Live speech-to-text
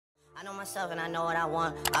I know myself and I know what I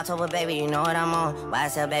want. October, baby, you know what I'm on.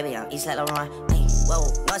 YSL, baby, I'm East Lateral Run. Hey,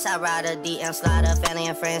 whoa, Northside rider, DM slider, family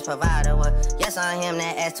and friends provider. What? Yes, I am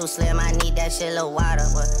that ass too slim. I need that shit a little wider.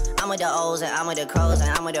 What? I'm with the O's and I'm with the crows and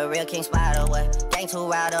I'm with the real King Spider. What? Gang too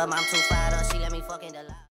riled up, I'm too fired up. She let me fucking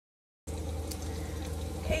the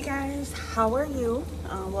Hey guys, how are you?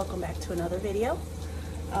 Welcome back to another video.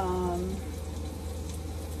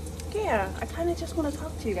 Yeah, I kind of just want to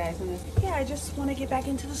talk to you guys in this. Yeah, I just want to get back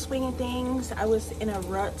into the swing of things. I was in a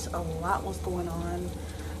rut, a lot was going on,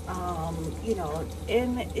 you know,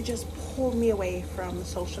 and it just pulled me away from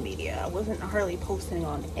social media. I wasn't hardly posting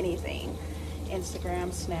on anything.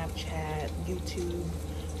 Instagram, Snapchat, YouTube,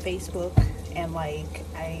 Facebook, and like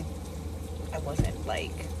I wasn't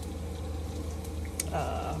like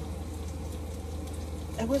I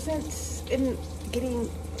wasn't getting.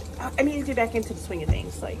 I need to get back into the swing of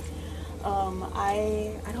things. Like,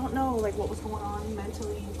 I don't know like what was going on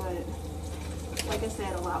mentally, but like I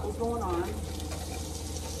said, a lot was going on.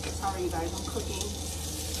 Sorry, you guys, I'm cooking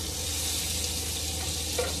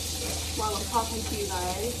while I'm talking to you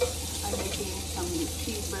guys. I'm making some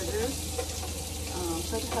cheeseburgers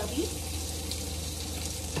for the hubby.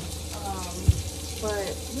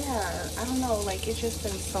 But yeah, I don't know, like it's just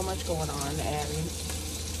been so much going on, and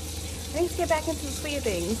I need to get back into the swing of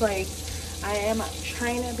things. Like, I am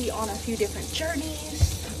trying to be on a few different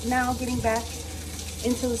journeys now, getting back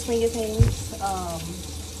into the swing of things.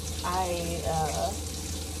 I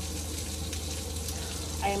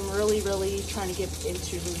am really trying to get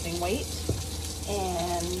into losing weight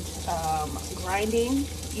and grinding.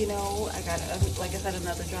 You know, I got, like I said,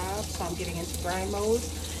 another job, so I'm getting into grind mode,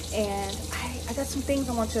 and I got some things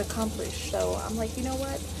I want to accomplish. So I'm like, you know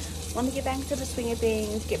what? Let me get back into the swing of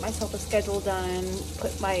things, get myself a schedule done,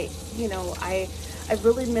 put my, you know, I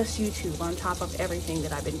really miss YouTube on top of everything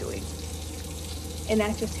that I've been doing. And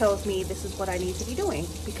that just tells me this is what I need to be doing,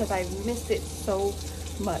 because I've missed it so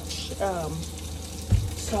much.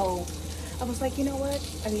 So I was like, you know what?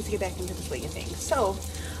 I need to get back into the swing of things. So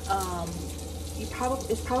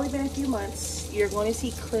it's probably been a few months. You're going to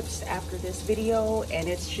see clips after this video, and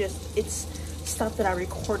it's stuff that I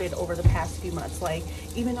recorded over the past few months. Like,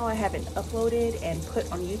 even though I haven't uploaded and put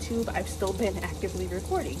on YouTube, I've still been actively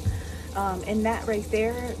recording. And that right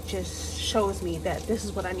there just shows me that this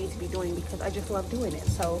is what I need to be doing, because I just love doing it.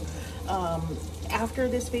 So after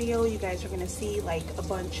this video, you guys are going to see like a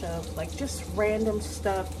bunch of like just random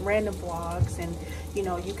stuff, random vlogs, and you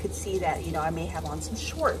know, you could see that, you know, I may have on some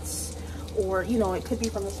shorts, or you know, it could be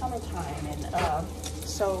from the summertime. And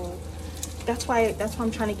so that's why I'm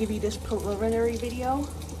trying to give you this preliminary video,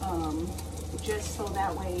 just so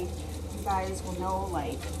that way you guys will know,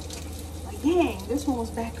 like dang, this one was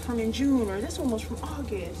back from in June, or this one was from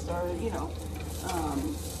August, or you know,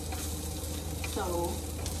 so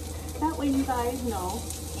that way you guys know,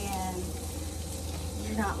 and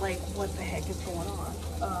you're not like, what the heck is going on.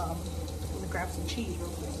 Let me grab some cheese real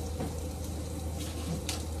quick.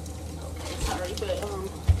 Okay, sorry,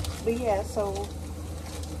 but yeah, so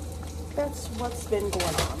that's what's been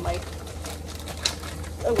going on. Like,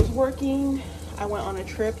 I was working, I went on a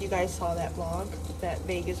trip. You guys saw that vlog, that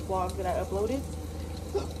Vegas vlog that I uploaded.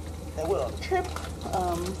 That went on a trip.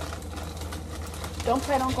 Don't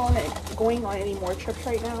plan on going on any more trips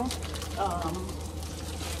right now.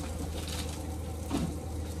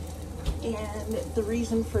 And the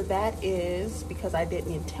reason for that is because I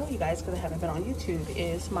didn't even tell you guys, because I haven't been on YouTube,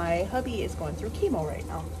 is my hubby is going through chemo right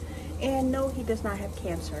now. And no, he does not have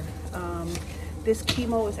cancer. This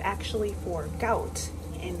chemo is actually for gout.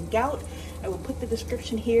 And gout, I will put the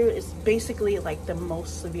description here, is basically like the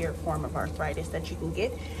most severe form of arthritis that you can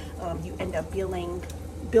get. You end up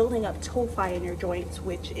building up tophi in your joints,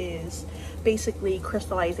 which is basically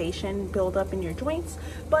crystallization buildup in your joints,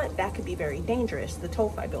 but that could be very dangerous, the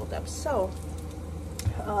tophi buildup. So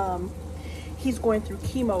he's going through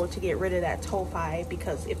chemo to get rid of that tophi,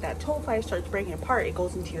 because if that tophi starts breaking apart, it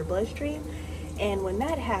goes into your bloodstream, and when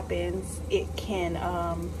that happens, it can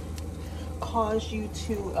cause you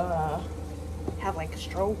to have like a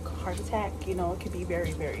stroke, heart attack. You know, it could be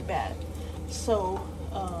very bad. So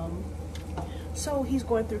so he's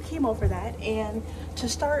going through chemo for that, and to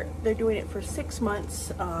start, they're doing it for 6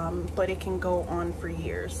 months, but it can go on for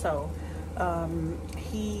years. So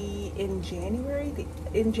he in January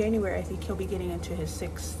I think he'll be getting into his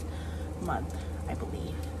 6th month, I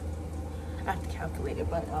believe. I have to calculate it,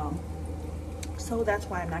 but so that's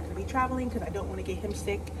why I'm not going to be traveling, because I don't want to get him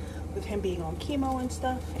sick with him being on chemo and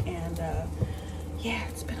stuff. And yeah,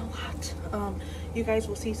 it's been a lot. You guys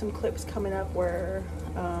will see some clips coming up where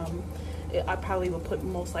I probably will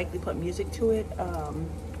most likely put music to it,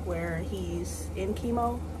 where he's in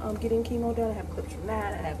chemo, getting chemo done. I have clips from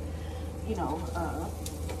that. I have, you know,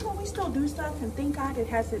 we still do stuff, and thank God it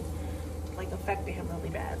hasn't like affected him really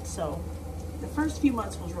bad. So the first few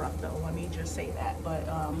months was rough though, let me just say that. But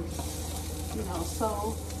you know,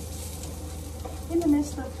 so in the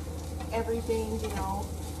midst of everything, you know,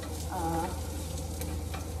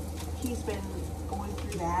 he's been going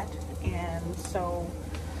through that, and so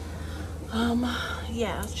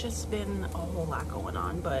yeah, it's just been a whole lot going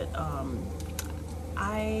on. But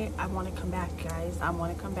I want to come back, guys. I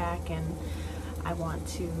want to come back, and I want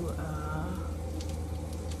to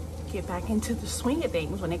get back into the swing of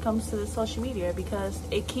things when it comes to the social media, because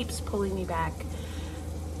it keeps pulling me back.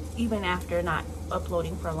 Even after not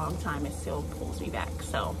uploading for a long time, it still pulls me back.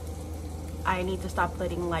 So I need to stop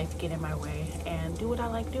letting life get in my way and do what I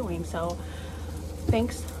like doing. So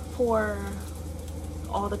thanks for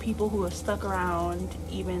all the people who have stuck around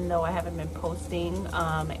even though I haven't been posting.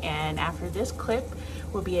 And after this clip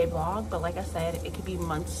will be a vlog, but like I said, it could be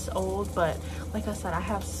months old. But like I said, I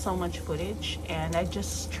have so much footage, and I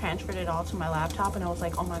just transferred it all to my laptop, and I was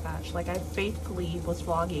like, oh my gosh, like I faithfully was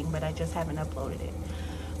vlogging, but I just haven't uploaded it.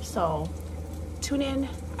 So tune in.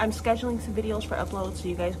 I'm scheduling some videos for upload, so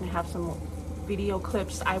you guys can have some video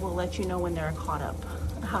clips. I will let you know when they're caught up.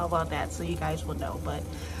 How about that? So you guys will know. But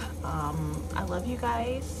I love you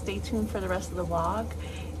guys. Stay tuned for the rest of the vlog,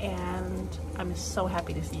 and I'm so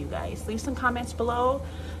happy to see you guys. Leave some comments below,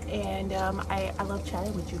 and I love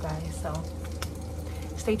chatting with you guys. So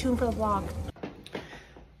stay tuned for the vlog.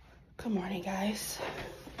 Good morning, guys.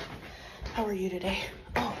 How are you today?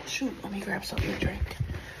 Oh shoot, let me grab something to drink.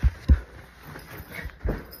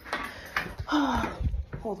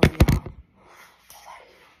 Hold on, y'all.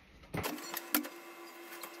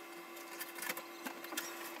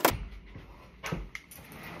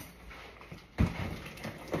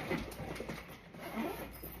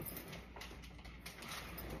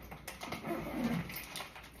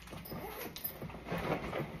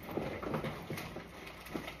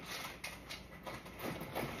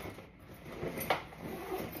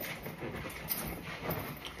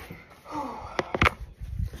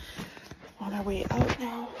 On our way out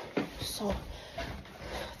now, so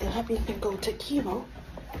the hubby can go to chemo.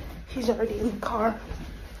 He's already in the car.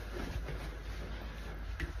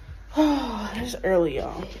 Oh, it's early,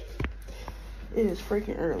 y'all. It is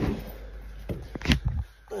freaking early,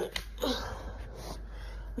 but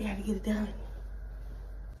we gotta get it done.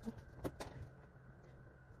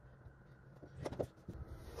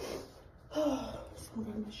 Oh, so I'm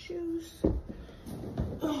gonna get my shoes.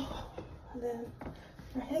 Oh, and then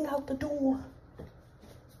I hang out the door.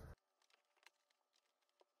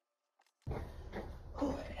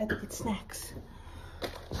 Oh, I had to get snacks.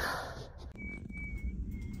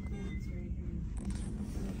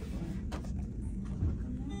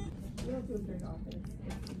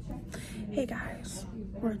 Hey guys,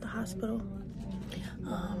 we're at the hospital.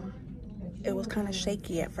 It was kind of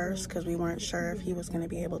shaky at first because we weren't sure if he was going to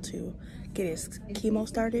be able to get his chemo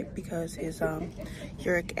started, because his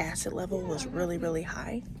uric acid level was really, really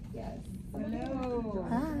high. Hello.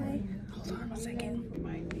 Hi. Hold on a second.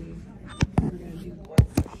 Remind me, we're going to do blood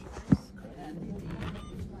pressures and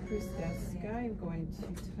the Kristevska. I'm going to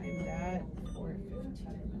time that for 15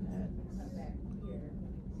 minutes.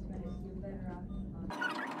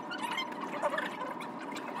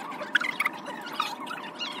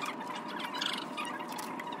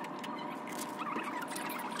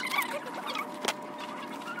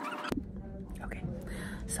 Okay,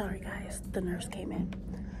 sorry guys, the nurse came in.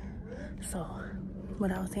 So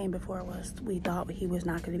what I was saying before was we thought he was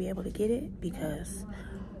not going to be able to get it because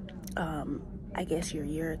I guess your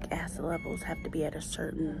uric acid levels have to be at a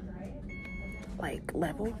certain like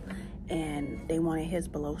level, and they wanted his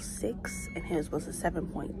below 6 and his was a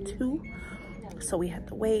 7.2. So we had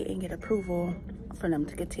to wait and get approval for them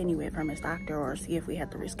to continue it from his doctor or see if we had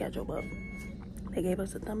to reschedule, but they gave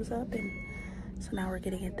us a thumbs up, and so now we're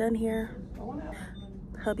getting it done here.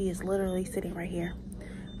 Hubby is literally sitting right here.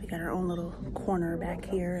 We got our own little corner back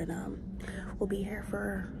here, and we'll be here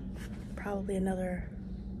for probably another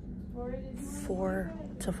 4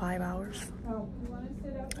 to 5 hours.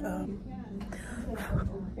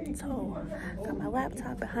 So got my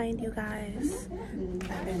laptop behind you guys.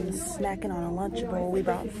 I've been snacking on a Lunchable. We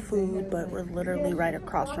brought food, but we're literally right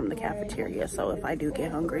across from the cafeteria, so if I do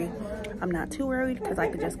get hungry, I'm not too worried because I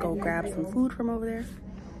could just go grab some food from over there.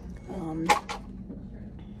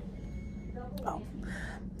 Oh,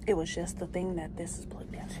 it was just the thing that this is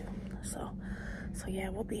plugged into. So yeah,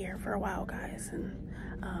 we'll be here for a while, guys. And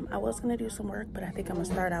I was gonna do some work, but I think I'm gonna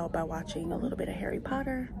start out by watching a little bit of Harry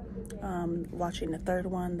Potter watching the third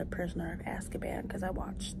one, The Prisoner of Azkaban, because I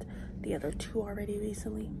watched the other 2 already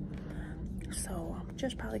recently. So I'm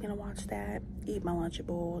just probably gonna watch that, eat my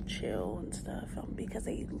Lunchable, chill and stuff, because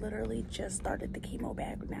they literally just started the chemo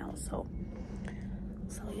bag now. So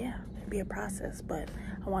yeah, it'd be a process, but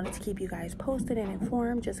I wanted to keep you guys posted and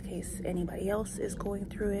informed just in case anybody else is going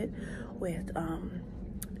through it with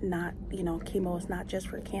not, you know, chemo is not just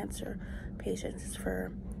for cancer patients, it's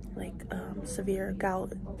for like severe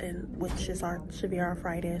gout, and which is our severe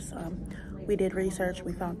arthritis. We did research,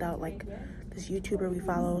 we found out like this YouTuber we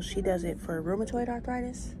follow, she does it for rheumatoid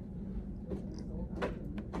arthritis.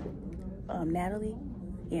 Natalie,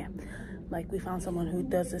 yeah, like we found someone who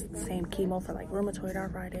does this same chemo for like rheumatoid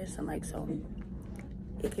arthritis, and like, so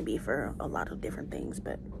it can be for a lot of different things,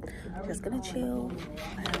 but just gonna chill.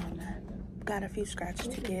 Got a few scratch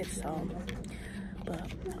tickets, so,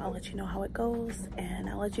 but I'll let you know how it goes, and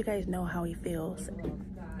I'll let you guys know how he feels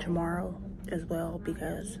tomorrow as well,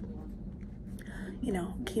 because, you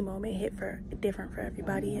know, chemo may hit different for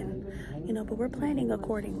everybody, and, you know, but we're planning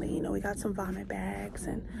accordingly. You know, we got some vomit bags,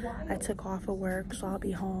 and I took off of work, so I'll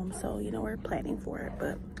be home, so, you know, we're planning for it,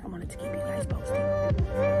 but I wanted to keep you guys posted.